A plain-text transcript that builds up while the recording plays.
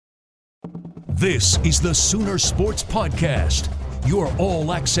This is the Sooner Sports Podcast, your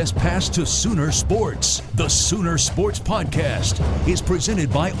all-access pass to Sooner Sports. The Sooner Sports Podcast is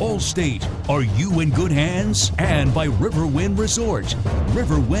presented by Allstate. Are you in good hands? And by Riverwind Resort.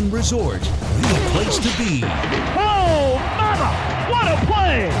 Riverwind Resort, the place to be. Oh, mama! What a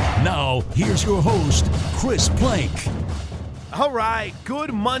play! Now, here's your host, Chris Plank. All right,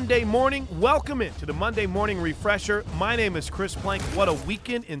 good Monday morning. Welcome into the Monday Morning Refresher. My name is Chris Plank. What a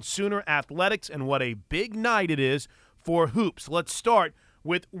weekend in Sooner athletics and what a big night it is for hoops. Let's start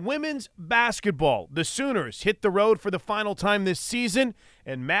with women's basketball. The Sooners hit the road for the final time this season,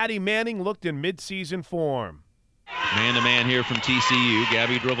 and Maddie Manning looked in midseason form. Man-to-man here from TCU.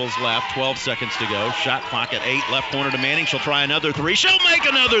 Gabby dribbles left, 12 seconds to go. Shot clock at 8, left corner to Manning. She'll try another three. She'll make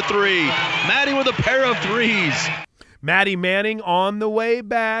another three. Maddie with a pair of threes. Maddie Manning on the way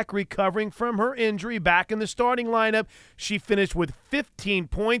back, recovering from her injury, back in the starting lineup. She finished with 15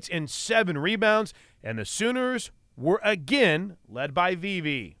 points and 7 rebounds, and the Sooners were again led by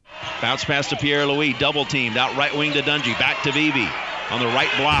Vivi. Bounce pass to Pierre-Louis, double teamed, out right wing to Dungy, back to Vivi on the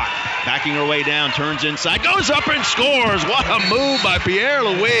right block, backing her way down, turns inside, goes up and scores. What a move by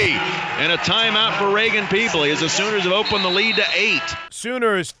Pierre-Louis. And a timeout for Reagan Peebley as the Sooners have opened the lead to 8.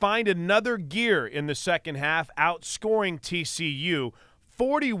 Sooners find another gear in the second half, outscoring TCU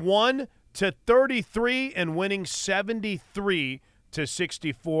 41-33 and winning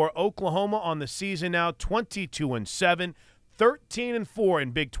 73-64. Oklahoma on the season now 22-7, 13-4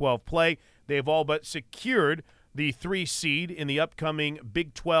 in Big 12 play. They've all but secured the 3 seed in the upcoming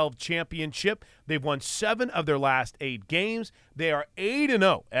Big 12 championship. They've won 7 of their last 8 games. They are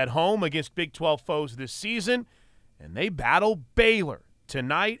 8-0 at home against Big 12 foes this season, and they battle Baylor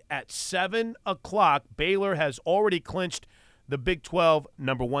tonight at 7 o'clock. Baylor has already clinched the Big 12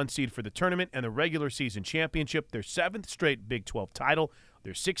 number 1 seed for the tournament and the regular season championship, their 7th straight Big 12 title.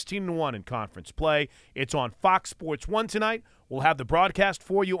 They're 16-1 in conference play. It's on Fox Sports 1 tonight. We'll have the broadcast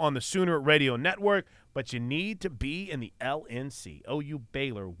for you on the Sooner Radio Network, but you need to be in the LNC. OU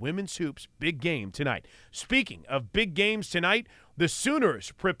Baylor Women's Hoops, big game tonight. Speaking of big games tonight, the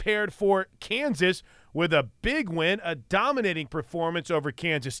Sooners prepared for Kansas with a big win, a dominating performance over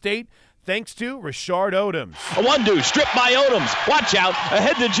Kansas State, thanks to Rashard Odoms. A one-do, stripped by Odoms. Watch out,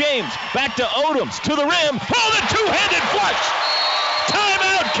 ahead to James, back to Odoms, to the rim. Oh, the two-handed flush!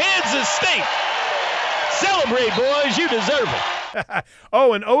 Timeout, Kansas State! Celebrate, boys, you deserve it.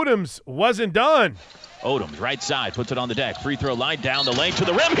 Oh, and Odoms wasn't done. Odoms, right side, puts it on the deck. Free throw line, down the lane, to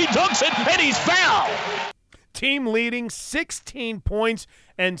the rim. He dunks it, and he's fouled! Team leading 16 points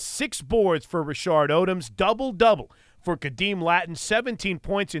and 6 boards for Rashard Odoms. Double-double for Kadeem Latin, 17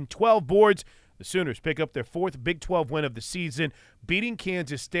 points and 12 boards. The Sooners pick up their 4th Big 12 win of the season, beating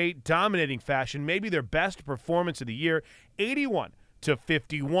Kansas State, dominating fashion, maybe their best performance of the year,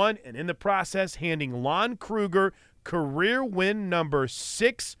 81-51, and in the process handing Lon Kruger career win number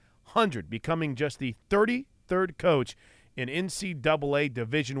 600, becoming just the 33rd coach in NCAA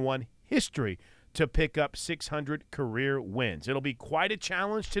Division I history to pick up 600 career wins. It'll be quite a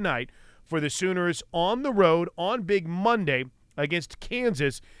challenge tonight for the Sooners on the road on Big Monday against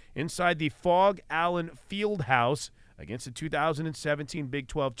Kansas inside the Fog Allen Fieldhouse against the 2017 Big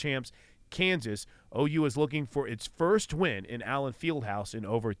 12 champs Kansas. OU is looking for its first win in Allen Fieldhouse in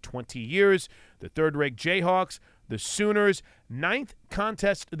over 20 years. The third-ranked Jayhawks, the Sooners' 9th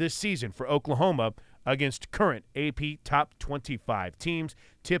contest this season for Oklahoma against current AP Top 25 teams.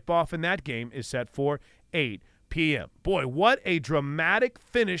 Tip-off in that game is set for 8 p.m. Boy, what a dramatic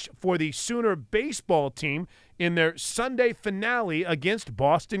finish for the Sooner baseball team in their Sunday finale against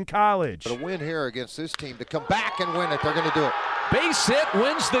Boston College. But a win here against this team to come back and win it, they're going to do it. Base hit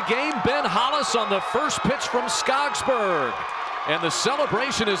wins the game. Ben Hollis on the first pitch from Skogsburg. And the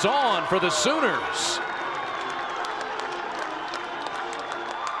celebration is on for the Sooners.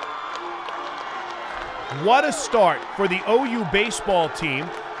 What a start for the OU baseball team.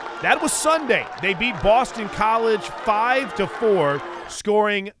 That was Sunday. They beat Boston College 5-4,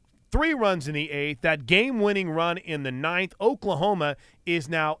 scoring 3 runs in the 8th. That game-winning run in the 9th. Oklahoma is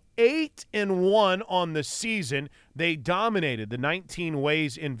now 8-1 on the season. They dominated the 19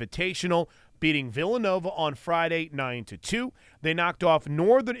 Ways Invitational, beating Villanova on Friday 9-2. They knocked off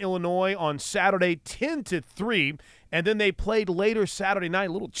Northern Illinois on Saturday 10-3, and then they played later Saturday night,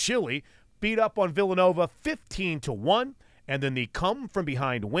 a little chilly, beat up on Villanova 15-1, and then the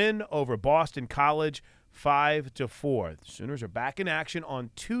come-from-behind win over Boston College 5-4. The Sooners are back in action on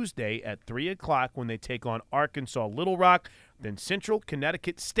Tuesday at 3 o'clock when they take on Arkansas Little Rock. Then Central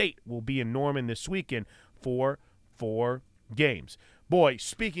Connecticut State will be in Norman this weekend for 4 games. Boy,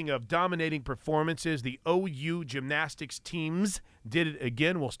 speaking of dominating performances, the OU gymnastics teams did it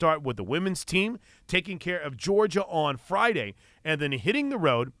again. We'll start with the women's team taking care of Georgia on Friday and then hitting the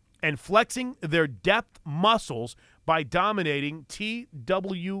road and flexing their depth muscles by dominating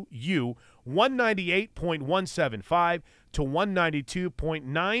TWU 198.175 to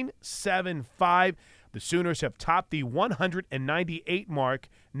 192.975. The Sooners have topped the 198 mark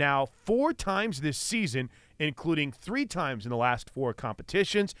now 4 times this season, including 3 times in the last 4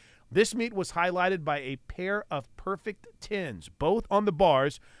 competitions. This meet was highlighted by a pair of perfect 10s, both on the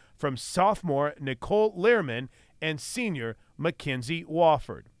bars, from sophomore Nicole Lehrman and senior Mackenzie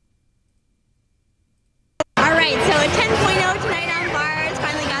Wofford. All right, so a 10.0 tonight on bars.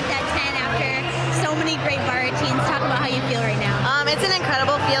 Finally got that 10 after so many great bar routines. Talk about how you feel right now. It's an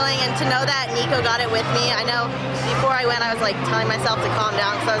incredible feeling, and to know that Nico got it with me. I know before I went, I was like telling myself to calm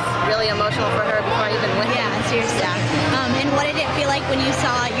down because I was really emotional for her before I even went. Yeah, seriously. Yeah. And what did it feel like when you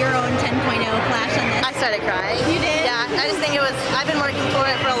saw your own 10.0 flash on this? I started crying. You did? Yeah, I just think I've been working for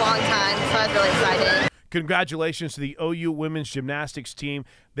it for a long time, so I was really excited. Congratulations to the OU women's gymnastics team.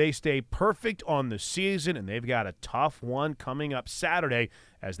 They stay perfect on the season, and they've got a tough one coming up Saturday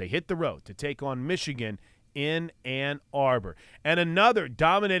as they hit the road to take on Michigan in Ann Arbor. And another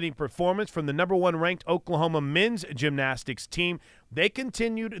dominating performance from the number 1 ranked Oklahoma men's gymnastics team. They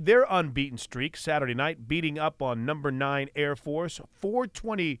continued their unbeaten streak Saturday night, beating up on number 9 Air Force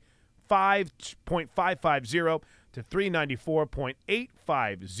 425.550 to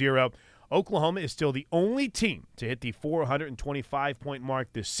 394.850. Oklahoma is still the only team to hit the 425-point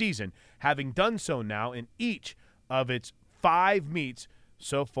mark this season, having done so now in each of its 5 meets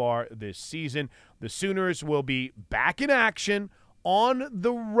so far this season. The Sooners will be back in action on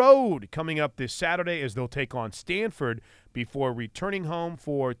the road coming up this Saturday as they'll take on Stanford before returning home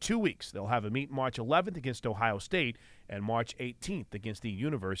for 2 weeks. They'll have a meet March 11th against Ohio State and March 18th against the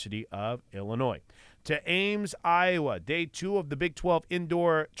University of Illinois. To Ames, Iowa. Day 2 of the Big 12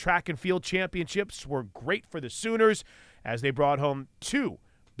 Indoor Track and Field Championships were great for the Sooners as they brought home 2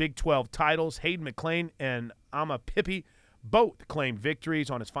 Big 12 titles. Hayden McClain and Ama Pippi both claimed victories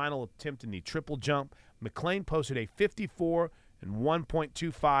on his final attempt in the triple jump. McClain posted a 54 and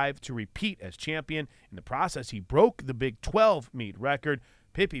 1.25 to repeat as champion. In the process, he broke the Big 12 meet record.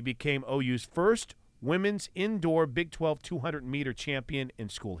 Pippi became OU's first women's indoor Big 12 200-meter champion in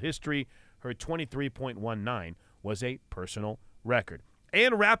school history. Her 23.19 was a personal record.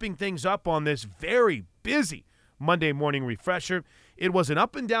 And wrapping things up on this very busy Monday morning refresher, it was an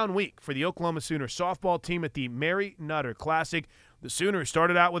up-and-down week for the Oklahoma Sooner softball team at the Mary Nutter Classic. The Sooners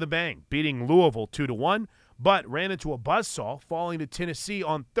started out with a bang, beating Louisville 2-1, but ran into a buzzsaw, falling to Tennessee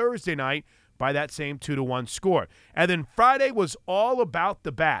on Thursday night by that same 2-1 score. And then Friday was all about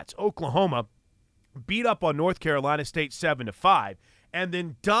the bats. Oklahoma beat up on North Carolina State 7-5, and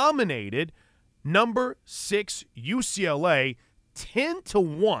then dominated number 6 UCLA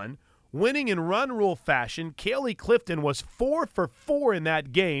 10-1, winning in run rule fashion. Kaylee Clifton was 4 for 4 in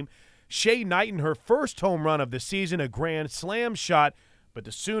that game. Shay Knighton, her first home run of the season, a grand slam shot, but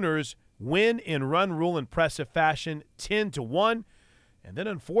the Sooners win in run rule impressive fashion 10-1. And then,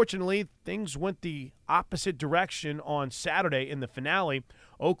 unfortunately, things went the opposite direction on Saturday in the finale.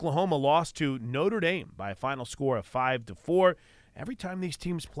 Oklahoma lost to Notre Dame by a final score of 5-4. Every time these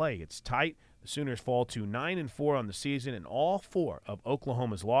teams play, it's tight. The Sooners fall to 9-4 on the season, and all 4 of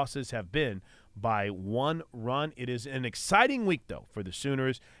Oklahoma's losses have been by 1 run. It is an exciting week, though, for the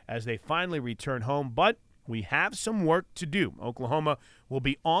Sooners as they finally return home, but we have some work to do. Oklahoma will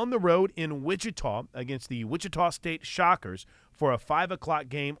be on the road in Wichita against the Wichita State Shockers for a 5 o'clock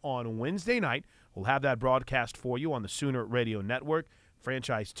game on Wednesday night. We'll have that broadcast for you on the Sooner Radio Network,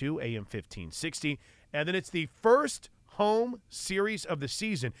 Franchise 2, AM 1560. And then it's the first home series of the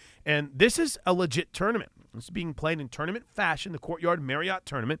season, and this is a legit tournament. It's being played in tournament fashion, the Courtyard Marriott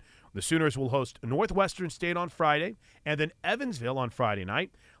Tournament. The Sooners will host Northwestern State on Friday and then Evansville on Friday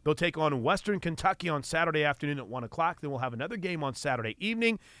night. They'll take on Western Kentucky on Saturday afternoon at 1 o'clock. Then we'll have another game on Saturday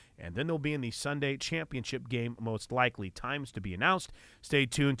evening, and then they'll be in the Sunday championship game, most likely. Times to be announced. Stay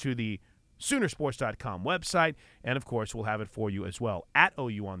tuned to the Soonersports.com website, and of course we'll have it for you as well at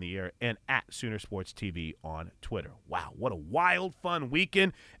OU on the Air and at Soonersports TV on Twitter. Wow, what a wild, fun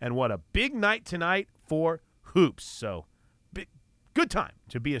weekend, and what a big night tonight for hoops. So, good time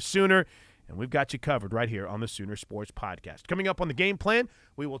to be a Sooner, and we've got you covered right here on the Sooner Sports Podcast. Coming up on the game plan,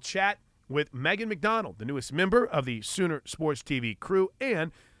 we will chat with Megan McDonald, the newest member of the Sooner Sports TV crew,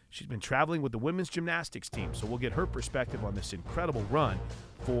 and she's been traveling with the women's gymnastics team, so we'll get her perspective on this incredible run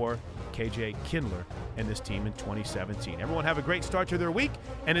for KJ Kindler and this team in 2017. Everyone have a great start to their week,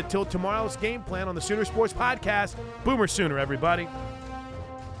 and until tomorrow's game plan on the Sooner Sports Podcast, Boomer Sooner, everybody.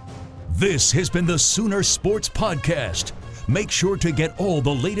 This has been the Sooner Sports Podcast. Make sure to get all the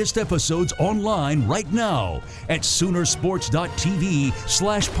latest episodes online right now at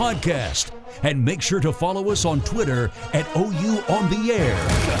Soonersports.tv/podcast. And make sure to follow us on Twitter at OU On The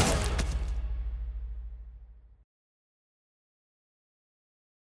Air.